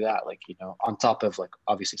then do that, like, on top of like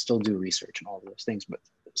obviously still do research and all of those things, but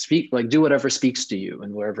do whatever speaks to you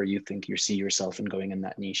and wherever you think you see yourself in going in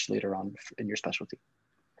that niche later on in your specialty.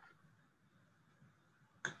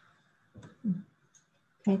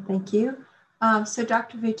 Okay, thank you. So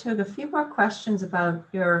Dr. Vitug, a few more questions about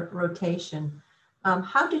your rotation.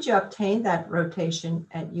 How did you obtain that rotation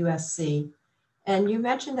at USC? And you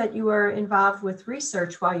mentioned that you were involved with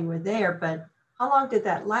research while you were there, but how long did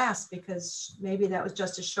that last? Because maybe that was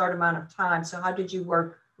just a short amount of time. So how did you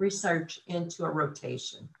work research into a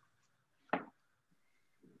rotation?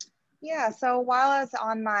 Yeah, so while I was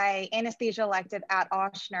on my anesthesia elective at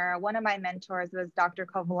Ochsner, one of my mentors was Dr.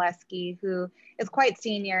 Kowaleski, who is quite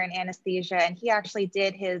senior in anesthesia, and he actually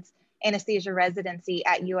did his anesthesia residency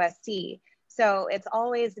at USC. So it's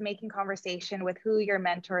always making conversation with who your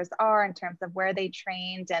mentors are in terms of where they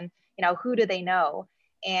trained and, who do they know?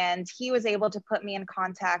 And he was able to put me in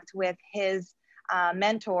contact with his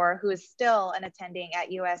mentor, who is still an attending at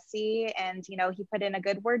USC. And, he put in a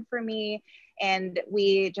good word for me. And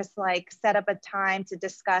we just like set up a time to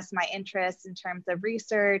discuss my interests in terms of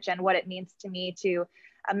research and what it means to me to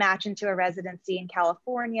match into a residency in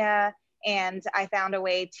California. And I found a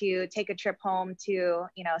way to take a trip home to,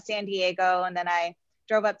 San Diego. And then I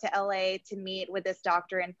drove up to LA to meet with this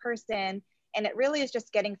doctor in person. And it really is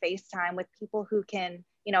just getting FaceTime with people who can,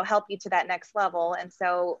 help you to that next level. And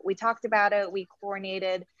so we talked about it. We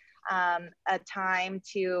coordinated a time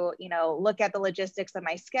to, look at the logistics of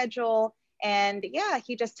my schedule. And yeah,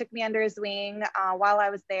 he just took me under his wing. While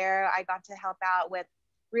I was there, I got to help out with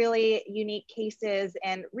really unique cases,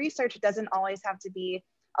 and research doesn't always have to be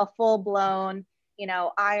a full-blown, you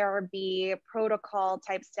know, IRB protocol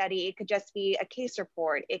type study. It could just be a case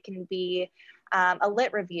report. It can be a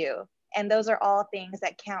lit review. And those are all things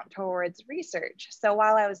that count towards research. So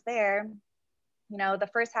while I was there, you know, the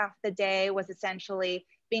first half of the day was essentially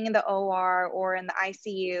being in the OR or in the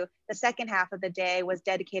ICU. The second half of the day was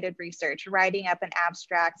dedicated research, writing up an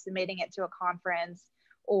abstract, submitting it to a conference,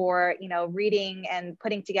 or, you know, reading and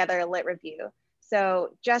putting together a lit review.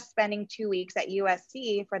 So just spending 2 weeks at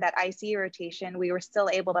USC for that ICU rotation, we were still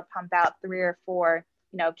able to pump out 3 or 4,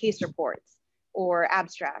 you know, case reports or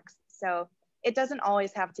abstracts. So it doesn't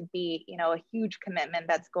always have to be, you know, a huge commitment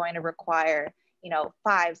that's going to require, you know,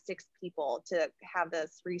 5, 6 people to have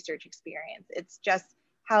this research experience. It's just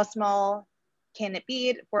how small can it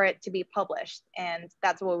be for it to be published? And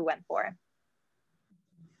that's what we went for.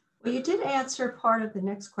 Well, you did answer part of the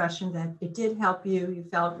next question, that it did help you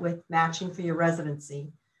felt, with matching for your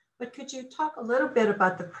residency. But could you talk a little bit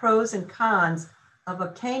about the pros and cons of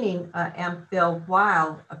obtaining an MPhil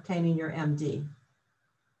while obtaining your MD?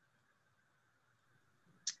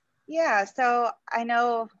 Yeah, so I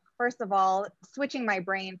know, first of all, switching my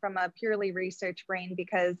brain from a purely research brain,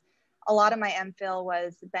 because a lot of my MPhil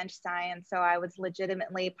was bench science. So I was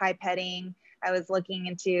legitimately pipetting. I was looking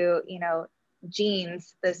into, you know,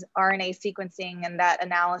 genes, this RNA sequencing, and that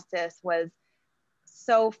analysis was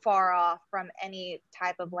so far off from any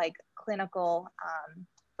type of like clinical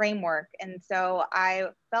framework. And so I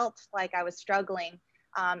felt like I was struggling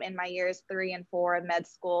in my years 3 and 4 of med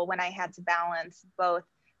school, when I had to balance both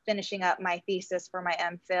finishing up my thesis for my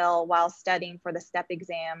MPhil while studying for the STEP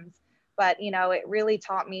exams. But, you know, it really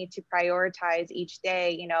taught me to prioritize each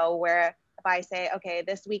day, you know, where if I say, okay,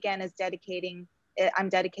 this weekend is I'm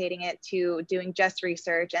dedicating it to doing just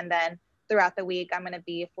research, and then throughout the week, I'm going to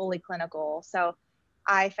be fully clinical. So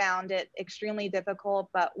I found it extremely difficult.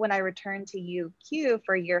 But when I returned to UQ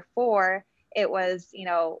for year 4, it was, you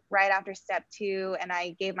know, right after step 2, and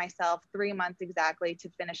I gave myself 3 months exactly to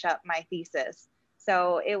finish up my thesis.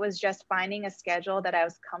 So it was just finding a schedule that I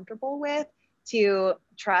was comfortable with, to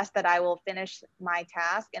trust that I will finish my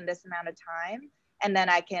task in this amount of time. And then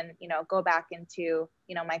I can, you know, go back into,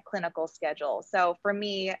 you know, my clinical schedule. So for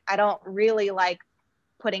me, I don't really like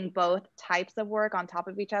putting both types of work on top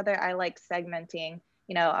of each other. I like segmenting,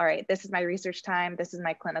 you know, all right, this is my research time, this is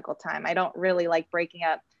my clinical time. I don't really like breaking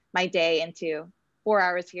up my day into 4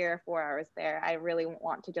 hours here, 4 hours there. I really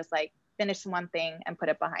want to just like finish one thing and put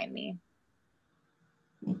it behind me.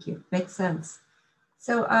 Thank you. Makes sense.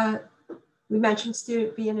 So we mentioned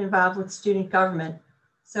being involved with student government.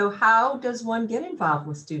 So how does one get involved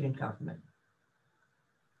with student government?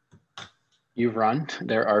 You run.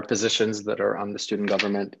 There are positions that are on the student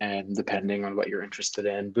government, and depending on what you're interested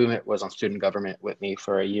in, Boomit was on student government with me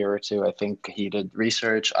for a year or 2. I think he did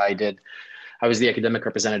research. I was the academic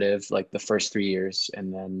representative like the first 3 years,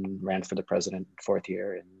 and then ran for the president 4th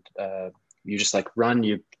year. And you just like run,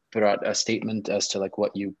 you put out a statement as to like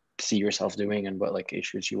what you see yourself doing and what like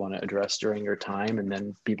issues you want to address during your time, and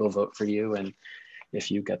then people vote for you. And if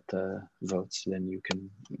you get the votes, then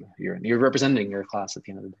you're representing your class at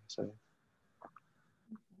the end of the day. So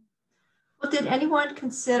Well, did anyone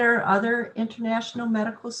consider other international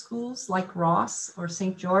medical schools like Ross or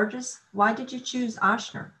St. George's? Why did you choose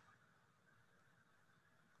Ochsner?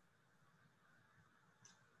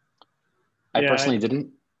 I personally didn't.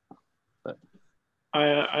 But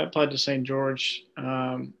I applied to St. George,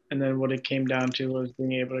 and then what it came down to was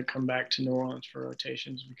being able to come back to New Orleans for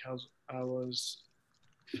rotations, because I was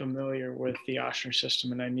familiar with the Ochsner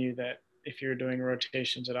system, and I knew that if you're doing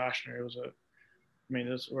rotations at Ochsner, it was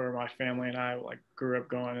this is where my family and I like grew up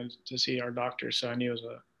going to see our doctors. So I knew it was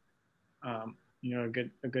a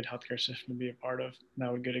good healthcare system to be a part of, and I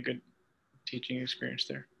would get a good teaching experience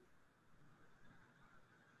there.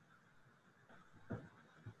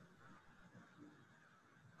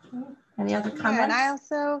 Any other comments?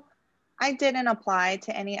 Yeah, and I didn't apply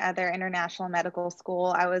to any other international medical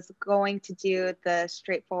school. I was going to do the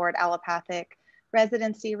straightforward allopathic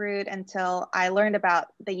residency route until I learned about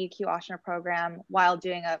the UQ Ochsner program while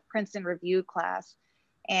doing a Princeton review class.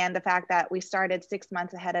 And the fact that we started 6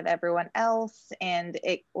 months ahead of everyone else, and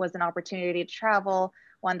it was an opportunity to travel,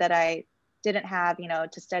 one that I didn't have, you know,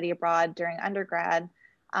 to study abroad during undergrad.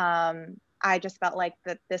 I just felt like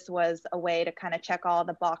that this was a way to kind of check all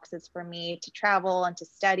the boxes for me to travel and to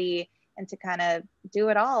study and to kind of do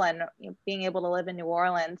it all. And being able to live in New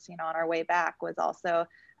Orleans, you know, on our way back was also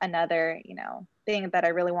another, you know, thing that I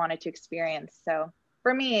really wanted to experience. So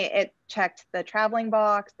for me, it checked the traveling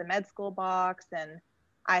box, the med school box, and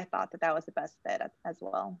I thought that that was the best fit as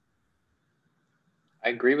well. I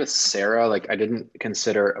agree with Sarah. Like, I didn't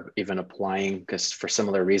consider even applying because for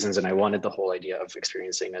similar reasons, and I wanted the whole idea of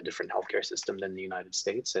experiencing a different healthcare system than the United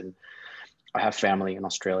States. And I have family in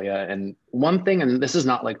Australia. And one thing, and this is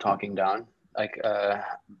not like talking down, like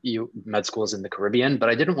you med schools in the Caribbean, but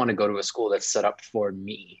I didn't want to go to a school that's set up for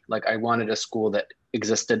me. Like I wanted a school that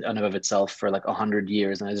existed in and of itself for like 100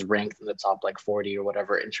 years and is ranked in the top like 40 or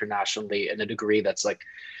whatever internationally in a degree that's like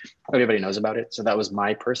everybody knows about it. So that was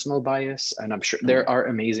my personal bias. And I'm sure there are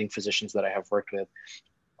amazing physicians that I have worked with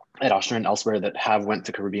at Ochsner and elsewhere that have went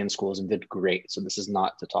to Caribbean schools and did great. So this is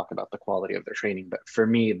not to talk about the quality of their training, but for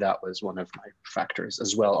me, that was one of my factors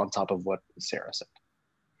as well, on top of what Sarah said.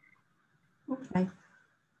 Okay.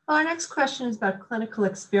 Well, our next question is about clinical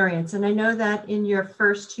experience. And I know that in your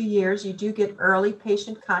first 2 years, you do get early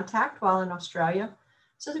patient contact while in Australia.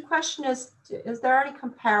 So the question is there any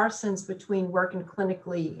comparisons between working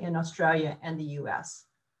clinically in Australia and the US?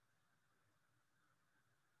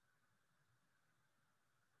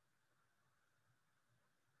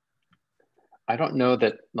 I don't know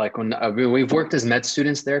that like when we've worked as med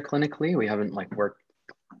students there clinically, we haven't like worked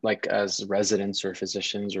like as residents or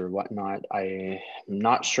physicians or whatnot. I'm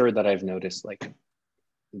not sure that I've noticed like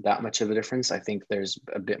that much of a difference. I think there's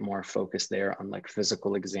a bit more focus there on like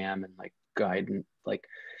physical exam and like guidance, like,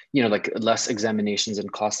 you know, like less examinations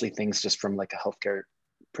and costly things just from like a healthcare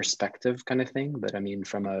perspective kind of thing. But I mean,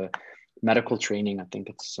 from a medical training, I think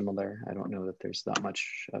it's similar. I don't know that there's that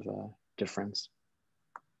much of a difference.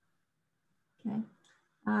 Okay.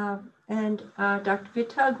 Dr.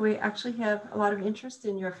 Vitug, we actually have a lot of interest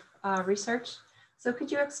in your research. So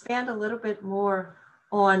could you expand a little bit more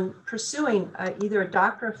on pursuing either a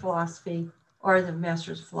doctor of philosophy or the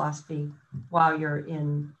master's of philosophy while you're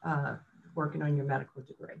in working on your medical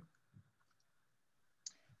degree?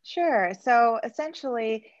 Sure. So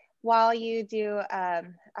essentially, while you do a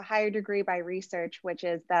higher degree by research, which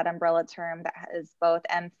is that umbrella term that is both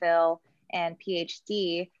MPhil and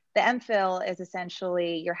PhD, the MPhil is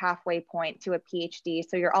essentially your halfway point to a PhD.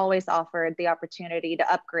 So you're always offered the opportunity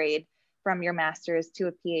to upgrade from your master's to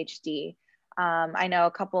a PhD. I know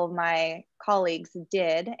a couple of my colleagues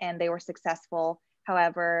did, and they were successful.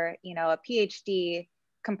 However, you know, a PhD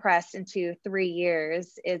compressed into 3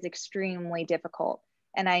 years is extremely difficult.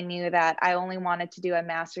 And I knew that I only wanted to do a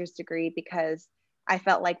master's degree because I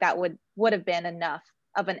felt like that would have been enough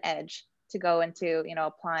of an edge to go into, you know,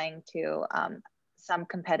 applying to some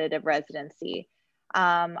competitive residency.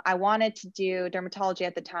 I wanted to do dermatology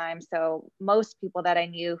at the time. So most people that I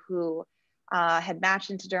knew who had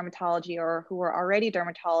matched into dermatology or who were already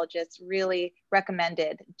dermatologists really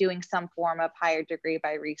recommended doing some form of higher degree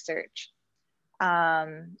by research.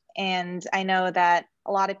 And I know that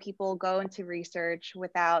a lot of people go into research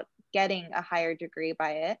without getting a higher degree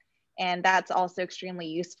by it. And that's also extremely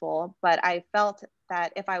useful. But I felt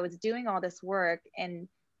that if I was doing all this work and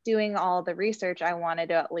doing all the research, I wanted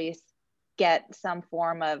to at least get some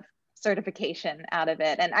form of certification out of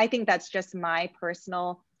it. And I think that's just my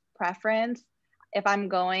personal preference. If I'm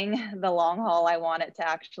going the long haul, I want it to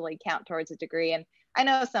actually count towards a degree. And I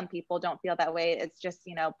know some people don't feel that way. It's just,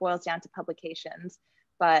 you know, boils down to publications.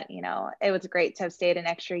 But, you know, it was great to have stayed an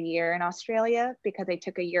extra year in Australia because I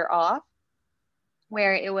took a year off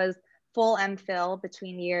where it was full MPhil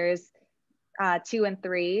between years 2 and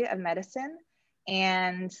 3 of medicine.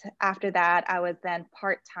 And after that, I was then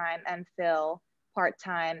part-time MPhil,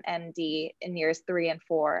 part-time MD in years 3 and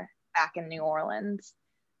 4 back in New Orleans.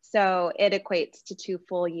 So it equates to 2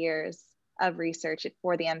 full years of research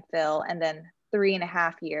for the MPhil and then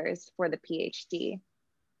 3.5 years for the PhD.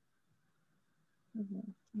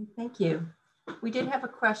 Mm-hmm. Thank you. We did have a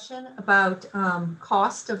question about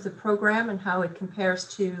cost of the program and how it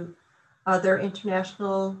compares to other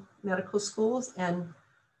international medical schools. And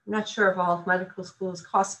I'm not sure of all medical schools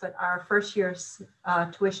costs, but our first year's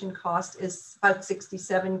tuition cost is about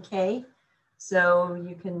 $67K. So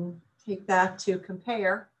you can take that to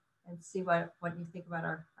compare and see what you think about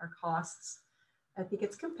our costs. I think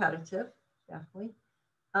it's competitive, definitely.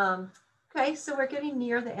 Okay, so we're getting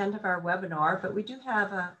near the end of our webinar, but we do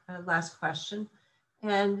have a last question.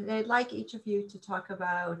 And I'd like each of you to talk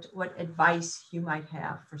about what advice you might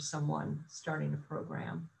have for someone starting a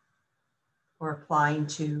program or applying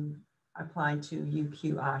to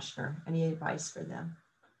UQ Ochsner. Any advice for them?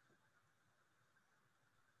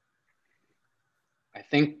 I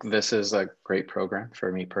think this is a great program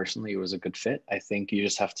for me personally. It was a good fit. I think you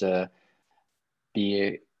just have to be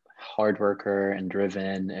a hard worker and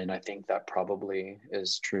driven. And I think that probably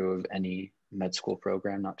is true of any med school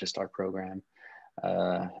program, not just our program.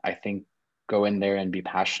 I think go in there and be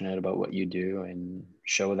passionate about what you do and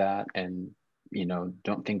show that and you know,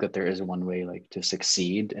 don't think that there is one way like to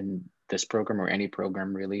succeed in this program or any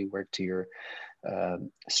program. Really work to your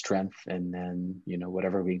strength, and then, you know,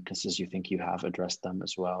 whatever weaknesses you think you have, address them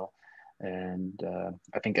as well. And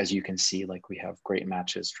I think, as you can see, like, we have great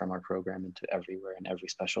matches from our program into everywhere and every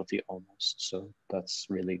specialty almost. So that's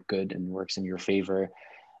really good and works in your favor.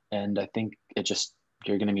 And I think it just,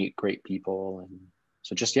 you're going to meet great people. And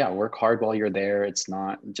so just, yeah, work hard while you're there. It's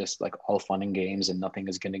not just like all fun and games, and nothing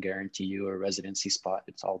is going to guarantee you a residency spot.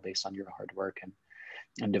 It's all based on your hard work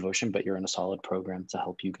and devotion, but you're in a solid program to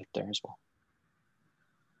help you get there as well.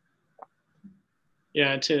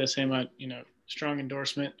 Yeah, I'd say the same. You know, strong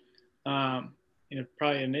endorsement. You know,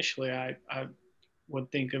 probably initially I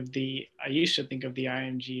would think of I used to think of the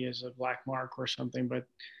IMG as a black mark or something, but,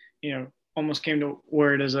 you know, almost came to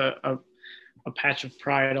wear it as a patch of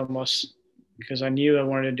pride almost, because I knew I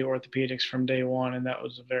wanted to do orthopedics from day one, and that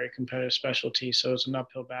was a very competitive specialty. So it's an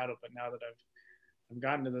uphill battle. But now that I've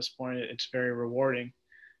gotten to this point, it's very rewarding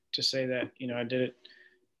to say that, you know, I did it,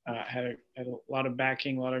 had a lot of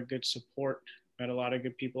backing, a lot of good support, met a lot of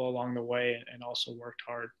good people along the way, and also worked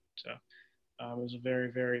hard. So it was a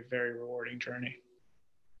very, very, very rewarding journey.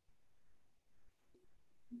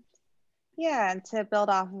 Yeah, and to build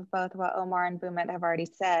off of both what Omar and Bumit have already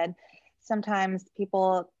said, sometimes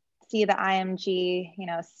people see the IMG, you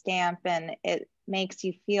know, stamp, and it makes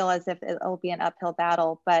you feel as if it'll be an uphill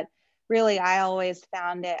battle. But really, I always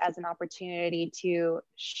found it as an opportunity to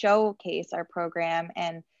showcase our program,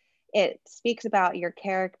 and it speaks about your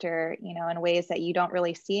character, you know, in ways that you don't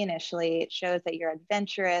really see initially. It shows that you're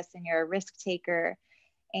adventurous and you're a risk taker.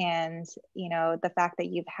 And, you know, the fact that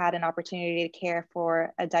you've had an opportunity to care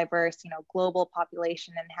for a diverse, you know, global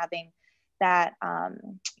population, and having that,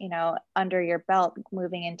 you know, under your belt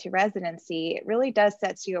moving into residency, it really does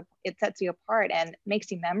sets you apart and makes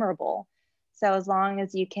you memorable. So as long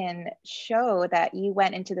as you can show that you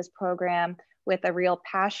went into this program with a real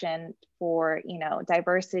passion for, you know,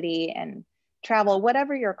 diversity and travel,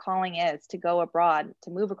 whatever your calling is, to go abroad,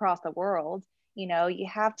 to move across the world, you know, you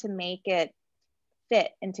have to make it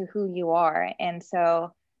fit into who you are. And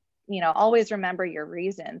so, you know, always remember your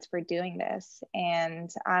reasons for doing this. And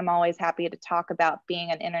I'm always happy to talk about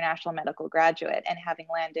being an international medical graduate and having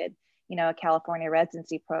landed, you know, a California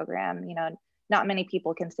residency program. You know, not many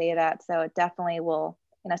people can say that. So it definitely will,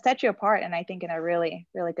 you know, set you apart, and I think in a really,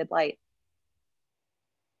 really good light.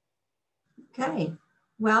 Okay,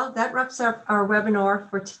 well, that wraps up our webinar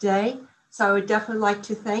for today. So I would definitely like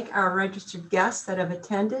to thank our registered guests that have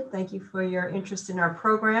attended. Thank you for your interest in our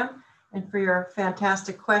program and for your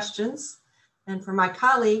fantastic questions. And for my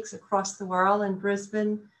colleagues across the world in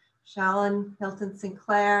Brisbane, Shalon Hilton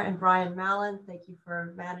Sinclair and Brian Mallon, thank you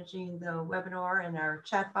for managing the webinar and our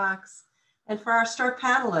chat box. And for our star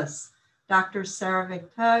panelists, Dr. Sarah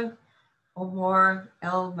Victor, Omar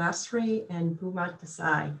El Masri, and Bumit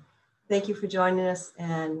Desai. Thank you for joining us,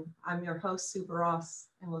 and I'm your host, Sue Barros,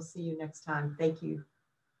 and we'll see you next time. Thank you.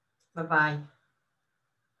 Bye-bye.